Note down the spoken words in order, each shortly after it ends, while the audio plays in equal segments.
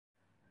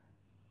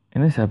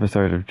In this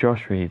episode of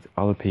Josh Reads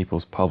Other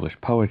People's Published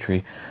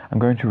Poetry, I'm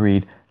going to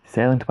read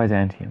Sailing to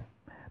Byzantium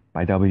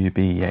by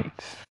W.B.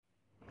 Yeats,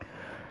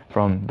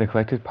 from the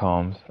collected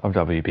poems of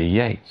W.B.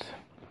 Yeats.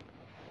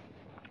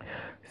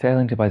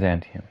 Sailing to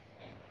Byzantium.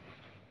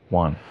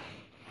 1.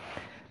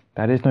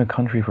 That is no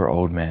country for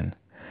old men,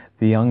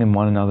 the young in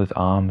one another's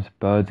arms,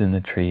 birds in the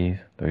trees,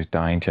 those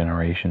dying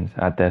generations,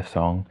 at their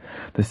song,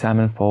 the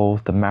salmon falls,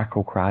 the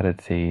mackerel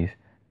crowded seas,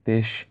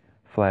 fish,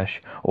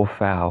 flesh, or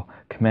fowl,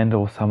 commend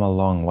all summer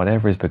long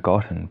whatever is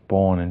begotten,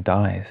 born, and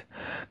dies.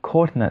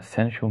 Caught in that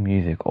sensual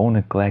music, all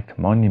neglect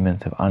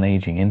monuments of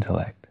unaging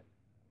intellect.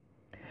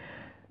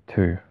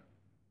 2.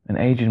 An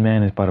aged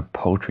man is but a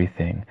paltry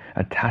thing,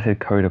 a tattered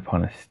coat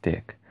upon a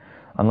stick.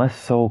 Unless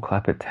soul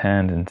clap its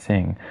hand and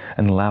sing,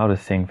 and louder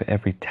sing for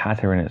every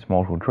tatter in its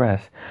mortal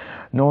dress,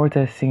 nor is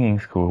there singing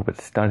school but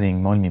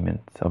studying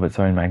monuments of its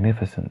own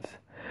magnificence.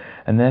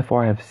 And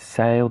therefore I have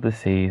sailed the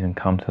seas and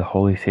come to the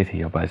holy city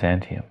of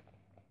Byzantium.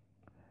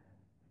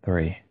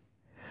 3.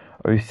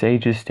 O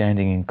sages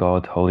standing in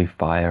God's holy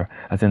fire,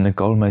 as in the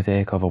gold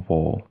mosaic of a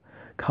wall,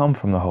 come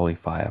from the holy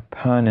fire,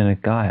 burn in a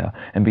Gaia,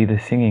 and be the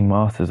singing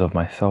masters of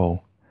my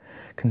soul.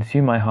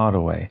 Consume my heart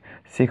away,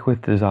 sick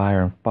with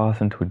desire and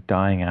fastened to a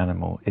dying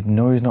animal, it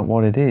knows not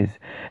what it is,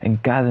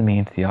 and gather me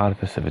into the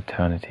artifice of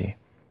eternity.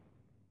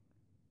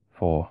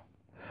 4.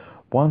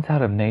 Once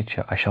out of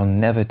nature, I shall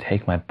never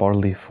take my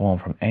bodily form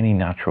from any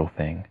natural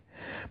thing,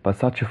 but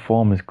such a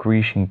form as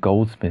Grecian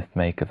goldsmiths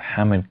make of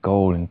hammered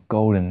gold and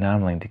gold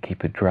enameling to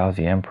keep a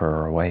drowsy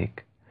emperor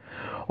awake,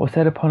 or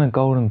set upon a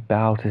golden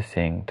bough to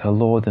sing to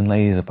lords and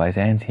ladies of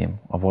Byzantium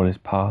of what is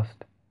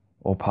past,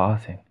 or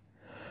passing,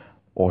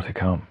 or to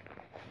come.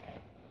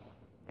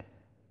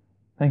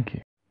 Thank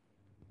you.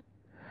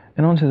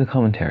 And on to the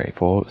commentary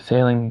for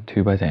Sailing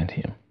to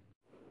Byzantium.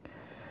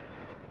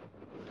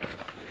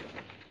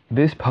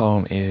 This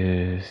poem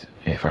is,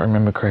 if I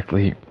remember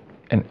correctly,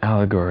 an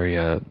allegory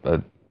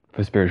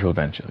for spiritual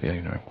adventure.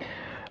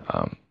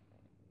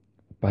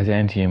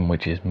 Byzantium,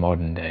 which is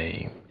modern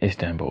day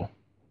Istanbul,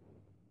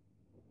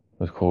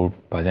 was called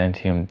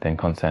Byzantium, then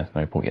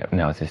Constantinople. Yeah,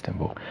 now it's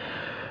Istanbul.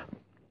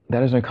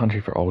 That is no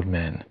country for old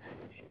men.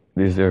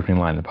 This is the opening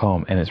line of the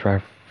poem, and it's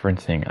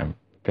referencing, I'm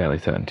fairly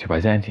certain, to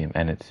Byzantium,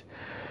 and it's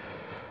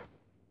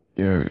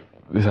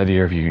this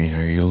idea of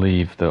you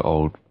leave the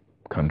old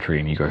country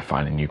and you go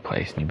find a new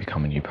place and you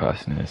become a new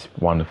person, and this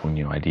wonderful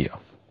new idea.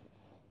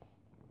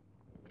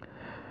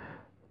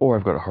 Or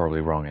I've got it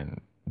horribly wrong,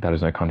 and that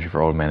is no country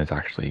for old men is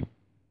actually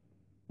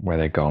where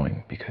they're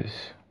going, because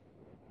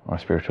on a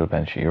spiritual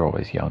adventure you're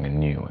always young and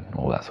new and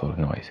all that sort of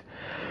noise.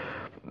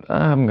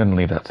 I'm going to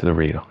leave that to the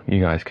reader. You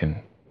guys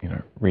can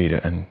read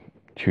it and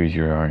choose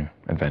your own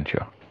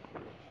adventure.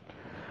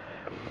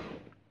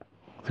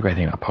 It's a great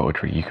thing about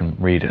poetry. You can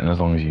read it, and as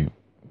long as you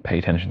pay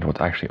attention to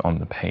what's actually on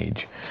the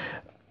page,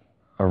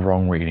 a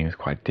wrong reading is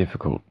quite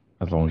difficult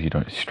as long as you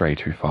don't stray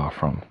too far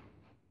from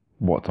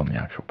what's on the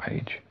actual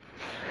page.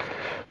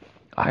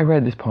 I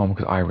read this poem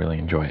because I really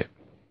enjoy it.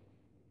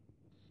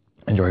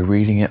 Enjoy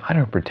reading it. I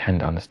don't pretend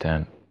to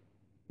understand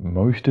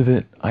most of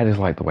it. I just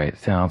like the way it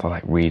sounds. I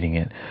like reading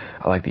it.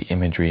 I like the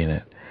imagery in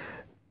it.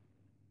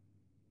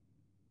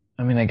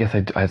 I mean, I guess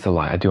it's a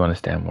lie. I do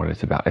understand what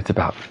it's about. It's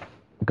about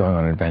going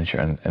on an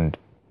adventure and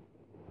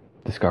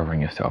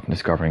discovering yourself and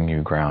discovering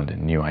new ground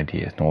and new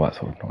ideas and all that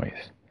sort of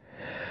noise.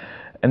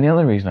 And the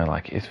other reason I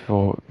like it is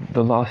for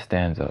the last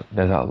stanza.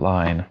 There's that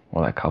line,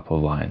 or that couple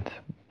of lines,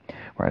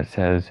 where it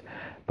says,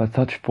 "But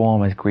such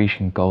form as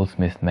Grecian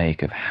goldsmiths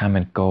make of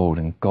hammered gold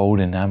and gold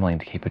enameling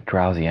to keep a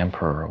drowsy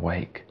emperor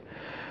awake."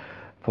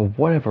 For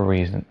whatever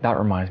reason, that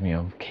reminds me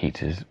of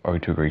Keats's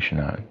Ode to a Grecian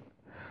Urn.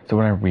 So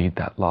when I read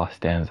that last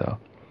stanza,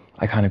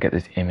 I kind of get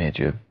this image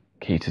of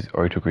Keats's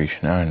Ode to a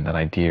Grecian Urn, that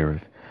idea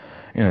of,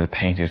 the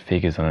painted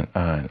figures on an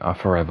urn are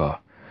forever,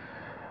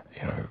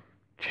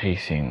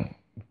 chasing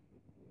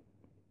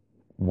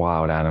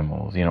wild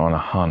animals, on a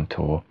hunt,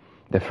 or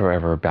they're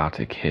forever about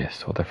to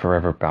kiss, or they're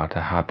forever about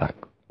to have that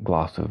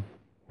glass of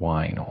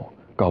wine or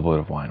goblet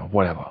of wine or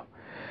whatever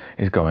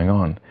is going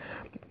on.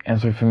 And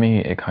so for me,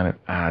 it kind of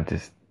adds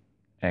this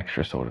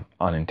extra sort of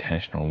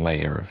unintentional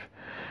layer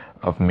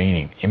of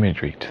meaning,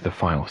 imagery to the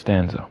final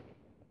stanza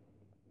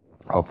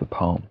of the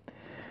poem.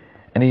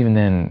 And even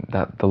then,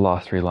 the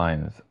last three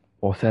lines,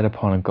 or set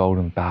upon a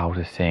golden bough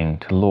to sing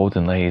to lords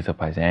and ladies of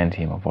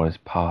Byzantium of what is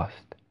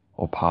past,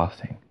 or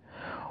passing,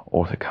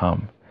 or to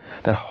come.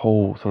 That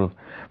whole sort of,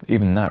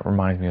 even that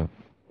reminds me of,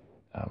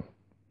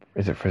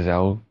 is it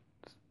Frizzell's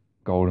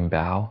Golden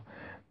Bough?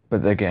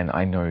 But again,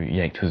 I know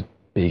Yeats was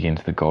big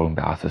into the Golden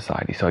Bough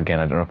Society, so again,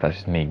 I don't know if that's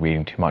just me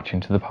reading too much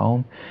into the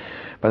poem,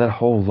 but that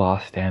whole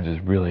last stanza is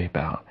really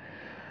about,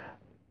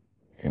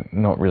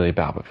 not really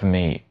about, but for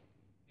me,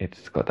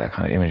 it's got that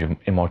kind of image of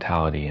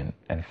immortality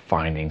and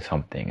finding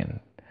something, and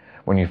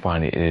when you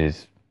find it,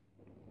 it's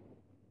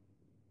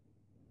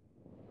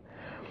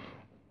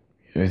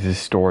this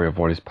story of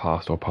what is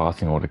past or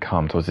passing or to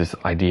come. So it's this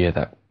idea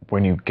that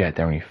when you get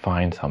there and you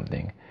find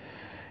something,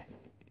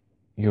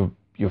 you're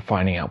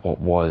finding out what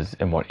was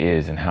and what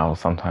is, and how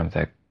sometimes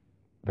they're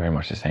very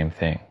much the same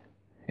thing.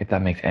 If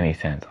that makes any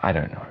sense, I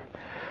don't know.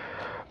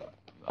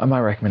 My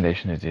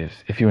recommendation is this: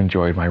 if you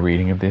enjoyed my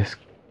reading of this,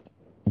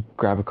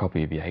 grab a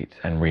copy of Yeats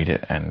and read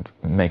it and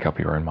make up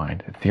your own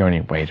mind. It's the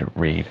only way to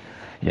read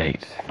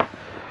Yeats.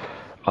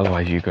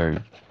 Otherwise you go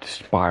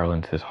spiral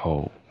into this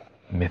whole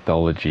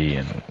mythology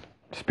and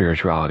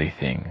spirituality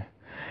thing,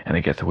 and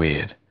it gets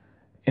weird.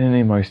 In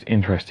the most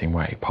interesting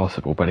way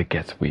possible, but it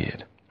gets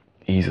weird.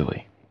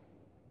 Easily.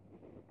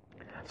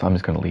 So I'm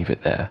just going to leave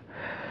it there.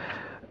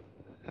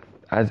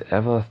 As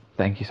ever,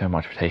 thank you so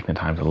much for taking the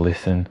time to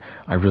listen.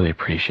 I really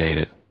appreciate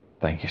it.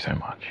 Thank you so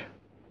much.